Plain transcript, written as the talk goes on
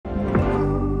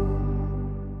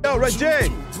Yo, Red J!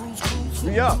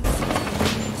 Me up.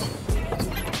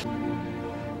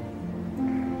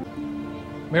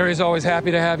 Mary's always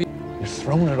happy to have you. You're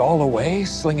throwing it all away,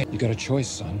 slinging. You got a choice,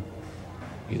 son.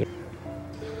 Either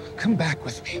come back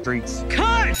with me. Streets.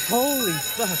 Cut! Holy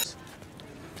fuck.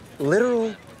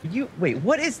 Literal. Wait,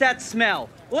 what is that smell?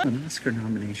 What? An Oscar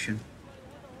nomination.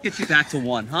 Get you back to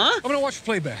one, huh? I'm gonna watch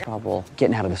playback. Trouble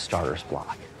getting out of the starter's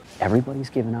block. Everybody's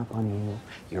given up on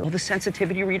you. All the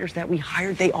sensitivity readers that we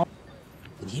hired, they all...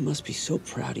 And he must be so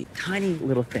proud. Tiny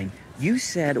little thing. You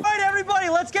said... All right, everybody,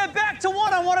 let's get back to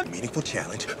one. I want to... Meaningful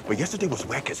challenge, but yesterday was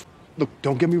whack as... Look,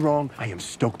 don't get me wrong. I am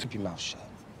stoked to be mouth shut.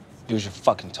 Use your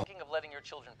fucking tongue. Speaking of letting your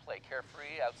children play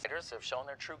carefree, outsiders have shown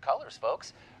their true colors,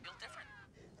 folks. Feel different.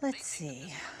 Let's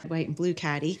see. White and blue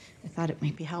caddy. I thought it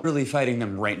might be helpful. Really fighting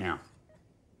them right now.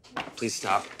 Please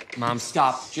stop. Mom,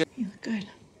 stop. You look good.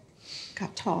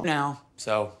 Got tall. Now,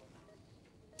 so.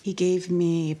 He gave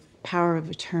me power of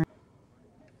attorney.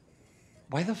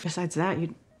 Why the Besides that,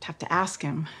 you'd have to ask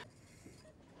him.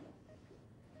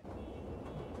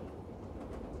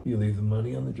 You leave the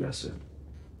money on the dresser.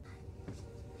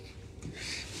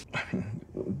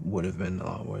 Would have been a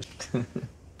lot worse.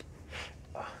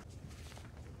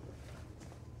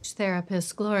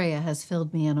 Therapist Gloria has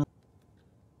filled me in on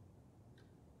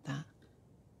that.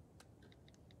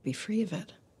 Be free of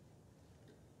it.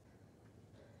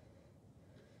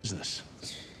 Business.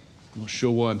 Well,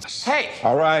 sure one. Hey!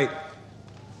 All right.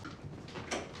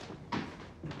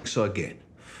 So again,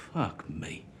 fuck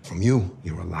me. From you,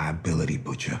 you're a liability,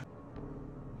 Butcher.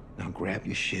 Now grab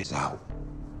your shit out.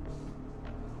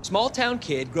 Small town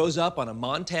kid grows up on a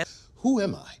Montana. Who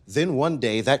am I? Then one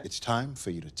day that it's time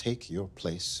for you to take your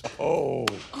place. Oh,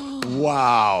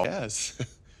 wow. Yes.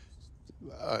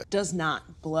 Does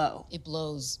not blow. It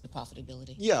blows the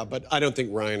profitability. Yeah, but I don't think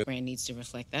Ryan... Brand needs to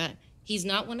reflect that. He's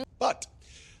not one of But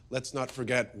let's not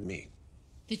forget me.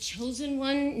 the chosen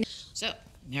one. So,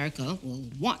 America will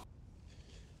want.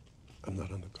 I'm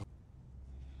not on the call.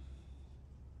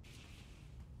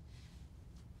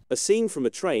 A scene from a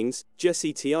Train's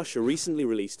Jesse T. Usher recently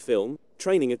released film,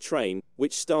 Training a Train,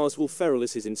 which stars Will Ferrell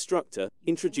as his instructor,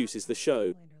 introduces the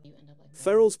show.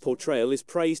 Ferrell's portrayal is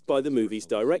praised by the movie's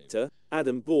director,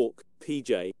 Adam Bork,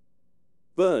 PJ.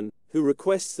 Byrne, who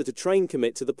requests that a train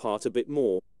commit to the part a bit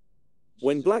more.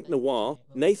 When Black Noir,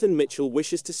 Nathan Mitchell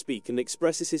wishes to speak and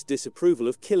expresses his disapproval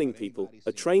of killing people,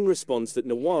 a train responds that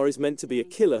Noir is meant to be a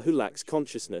killer who lacks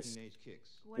consciousness.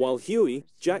 While Huey,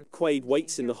 Jack Quaid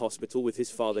waits in the hospital with his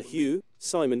father Hugh,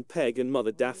 Simon Pegg and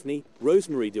mother Daphne,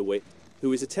 Rosemary DeWitt,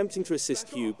 who is attempting to assist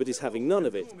Hugh but is having none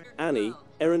of it. Annie,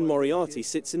 Erin Moriarty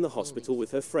sits in the hospital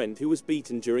with her friend who was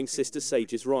beaten during Sister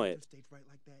Sage's riot.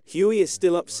 Huey is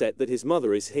still upset that his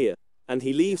mother is here, and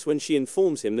he leaves when she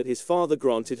informs him that his father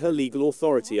granted her legal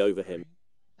authority over him.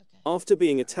 After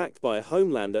being attacked by a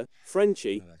Homelander,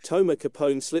 Frenchie, Toma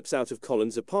Capone slips out of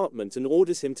Colin's apartment and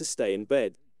orders him to stay in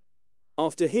bed.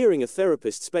 After hearing a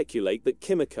therapist speculate that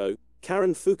Kimiko,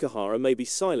 Karen Fukuhara, may be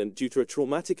silent due to a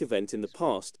traumatic event in the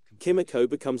past, Kimiko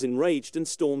becomes enraged and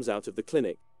storms out of the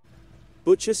clinic.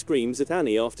 Butcher screams at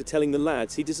Annie after telling the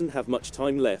lads he doesn't have much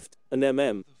time left,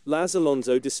 and Laz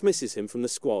Alonso dismisses him from the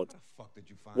squad.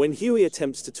 When Huey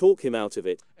attempts to talk him out of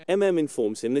it,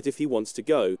 informs him that if he wants to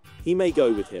go, he may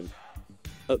go with him.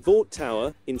 At Vought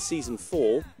Tower, in Season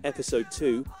 4, Episode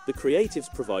 2, the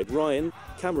creatives provide Ryan,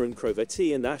 Cameron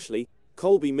Crovetti and Ashley,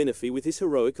 Colby Minifie with his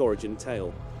heroic origin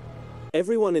tale.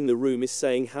 Everyone in the room is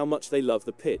saying how much they love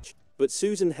the pitch, but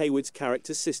Susan Hayward's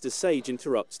character Sister Sage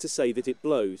interrupts to say that it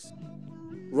blows.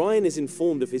 Ryan is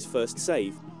informed of his first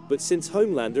save, but since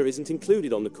Homelander isn't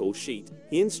included on the call sheet,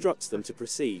 he instructs them to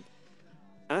proceed.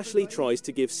 Ashley tries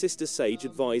to give Sister Sage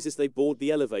advice as they board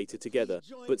the elevator together,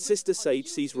 but Sister Sage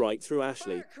sees right through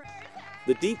Ashley.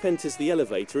 The Deep enters the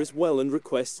elevator as well and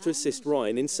requests to assist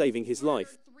Ryan in saving his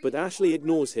life, but Ashley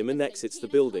ignores him and exits the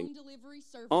building.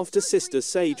 After Sister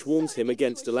Sage warns him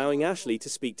against allowing Ashley to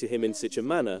speak to him in such a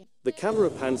manner, the camera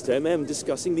pans to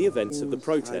discussing the events of the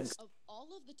protest.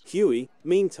 Huey,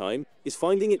 meantime, is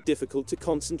finding it difficult to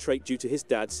concentrate due to his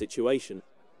dad's situation.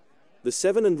 The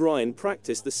Seven and Ryan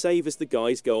practice the save as the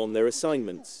guys go on their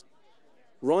assignments.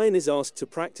 Ryan is asked to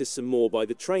practice some more by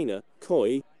the trainer,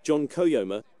 Koi, John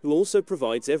Koyoma, who also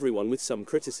provides everyone with some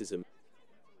criticism.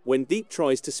 When Deep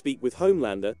tries to speak with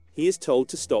Homelander, he is told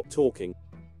to stop talking.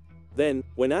 Then,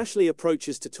 when Ashley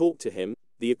approaches to talk to him,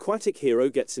 the aquatic hero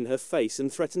gets in her face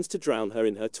and threatens to drown her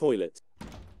in her toilet.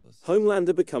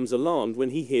 Homelander becomes alarmed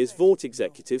when he hears Vought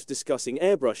executives discussing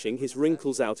airbrushing his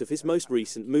wrinkles out of his most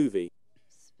recent movie.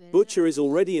 Butcher is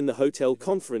already in the hotel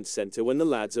conference center when the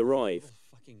lads arrive.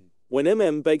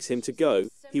 When begs him to go,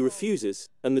 He refuses,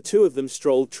 and the two of them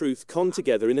stroll Truth Con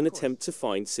together in an attempt to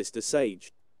find Sister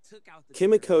Sage.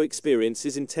 Kimiko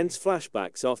experiences intense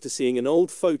flashbacks after seeing an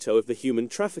old photo of the human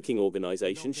trafficking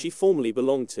organization she formerly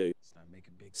belonged to.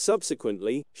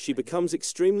 Subsequently, she becomes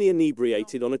extremely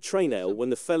inebriated on a train ale when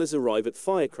the fellas arrive at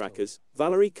Firecracker's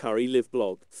Valerie Curry live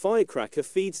blog. Firecracker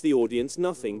feeds the audience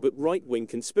nothing but right-wing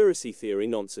conspiracy theory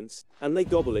nonsense, and they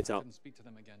gobble it up.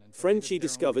 Frenchie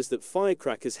discovers that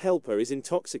Firecracker's helper is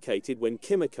intoxicated when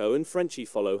Kimiko and Frenchie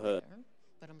follow her.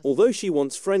 Although she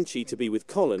wants Frenchie to be with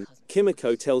Colin,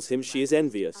 Kimiko tells him she is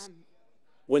envious.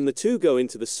 When the two go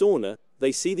into the sauna,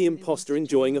 they see the imposter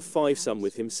enjoying a fivesome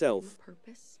with himself.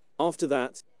 After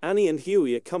that, Annie and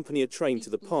Huey accompany a train to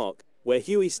the park, where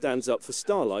Huey stands up for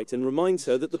Starlight and reminds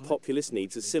her that the populace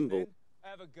needs a symbol.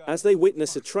 As they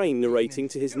witness a train narrating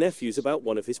to his nephews about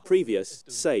one of his previous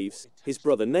saves, his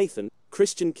brother Nathan,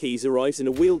 Christian Keyes arrives in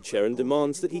a wheelchair and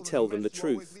demands that he tell them the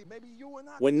truth.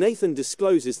 When Nathan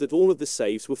discloses that all of the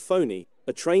saves were phony,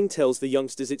 a train tells the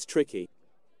youngsters it's tricky.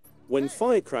 When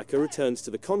Firecracker returns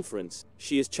to the conference,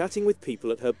 she is chatting with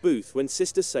people at her booth when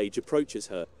Sister Sage approaches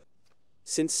her.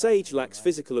 Since Sage lacks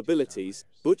physical abilities,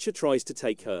 Butcher tries to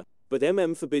take her, but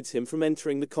MM forbids him from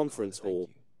entering the conference hall.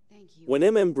 When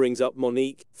MM brings up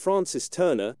Monique, Francis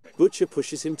Turner, Butcher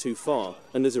pushes him too far,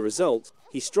 and as a result,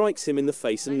 he strikes him in the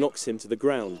face and knocks him to the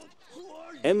ground.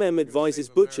 MM advises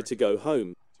Butcher to go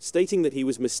home, stating that he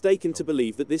was mistaken to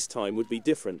believe that this time would be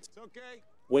different.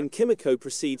 When Kimiko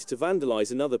proceeds to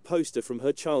vandalize another poster from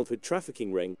her childhood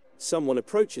trafficking ring, someone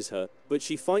approaches her, but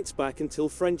she fights back until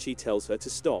Frenchie tells her to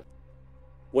stop.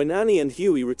 When Annie and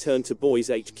Huey return to Boys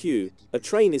HQ, a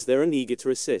train is there and eager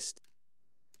to assist.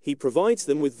 He provides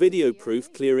them with video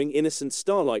proof clearing innocent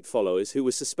Starlight followers who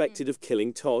were suspected of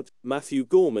killing Todd, Matthew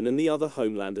Gorman and the other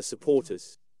Homelander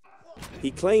supporters.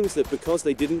 He claims that because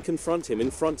they didn't confront him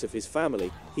in front of his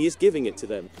family, he is giving it to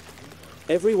them.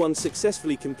 Everyone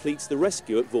successfully completes the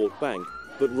rescue at Vought Bank,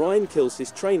 but Ryan kills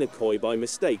his trainer Coy by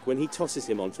mistake when he tosses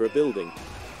him onto a building.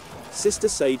 Sister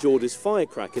Sage orders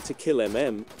Firecracker to kill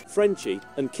MM, Frenchie,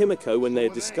 and Kimiko when they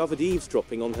are discovered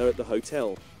eavesdropping on her at the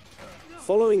hotel.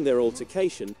 Following their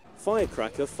altercation,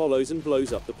 Firecracker follows and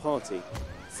blows up the party.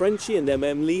 Frenchie and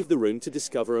MM leave the room to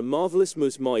discover a marvelous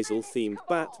Ms. Maisel-themed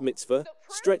Bat Mitzvah,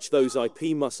 Stretch Those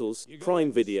IP Muscles,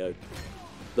 Prime Video.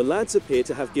 The lads appear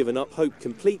to have given up hope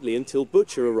completely until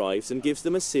Butcher arrives and gives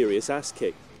them a serious ass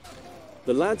kick.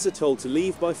 The lads are told to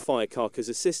leave by Firecracker's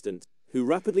assistant, who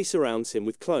rapidly surrounds him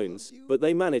with clones, but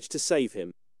they manage to save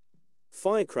him.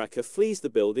 Firecracker flees the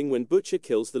building when Butcher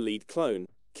kills the lead clone,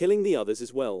 killing the others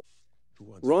as well.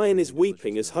 Ryan is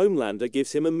weeping as Homelander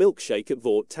gives him a milkshake at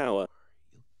Vought Tower.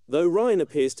 Though Ryan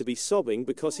appears to be sobbing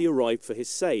because he arrived for his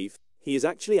save, he is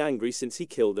actually angry since he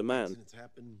killed a man.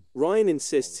 Ryan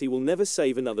insists he will never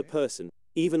save another person,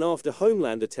 even after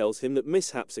Homelander tells him that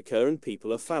mishaps occur and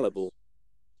people are fallible.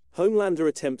 Homelander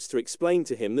attempts to explain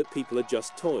to him that people are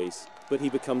just toys, but he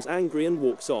becomes angry and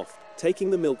walks off,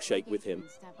 taking the milkshake with him.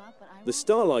 The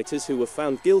Starlighters who were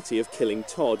found guilty of killing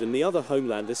Todd and the other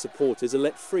Homelander supporters are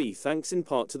let free thanks in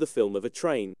part to the film of a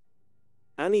train.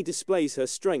 Annie displays her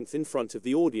strength in front of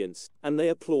the audience, and they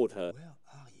applaud her.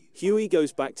 Huey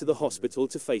goes back to the hospital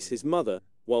to face his mother,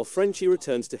 while Frenchie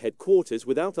returns to headquarters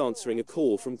without answering a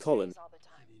call from Colin.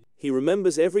 He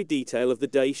remembers every detail of the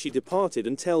day she departed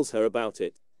and tells her about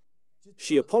it.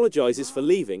 She apologizes for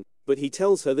leaving, but he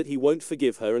tells her that he won't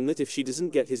forgive her and that if she doesn't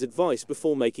get his advice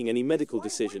before making any medical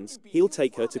decisions, he'll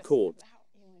take her to court.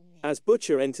 As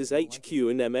Butcher enters HQ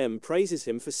and MM praises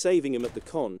him for saving him at the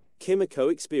con, Kimiko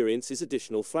experiences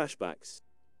additional flashbacks.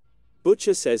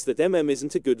 Butcher says that MM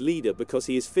isn't a good leader because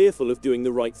he is fearful of doing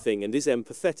the right thing and is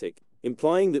empathetic,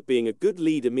 implying that being a good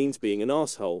leader means being an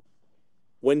asshole.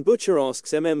 When Butcher asks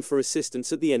MM for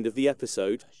assistance at the end of the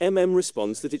episode, MM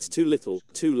responds that it's too little,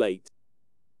 too late.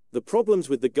 The problems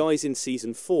with the guys in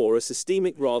Season 4 are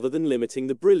systemic rather than limiting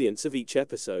the brilliance of each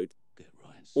episode.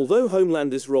 Although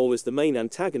Homelander's role as the main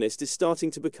antagonist is starting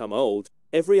to become old,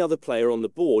 every other player on the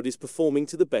board is performing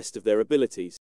to the best of their abilities.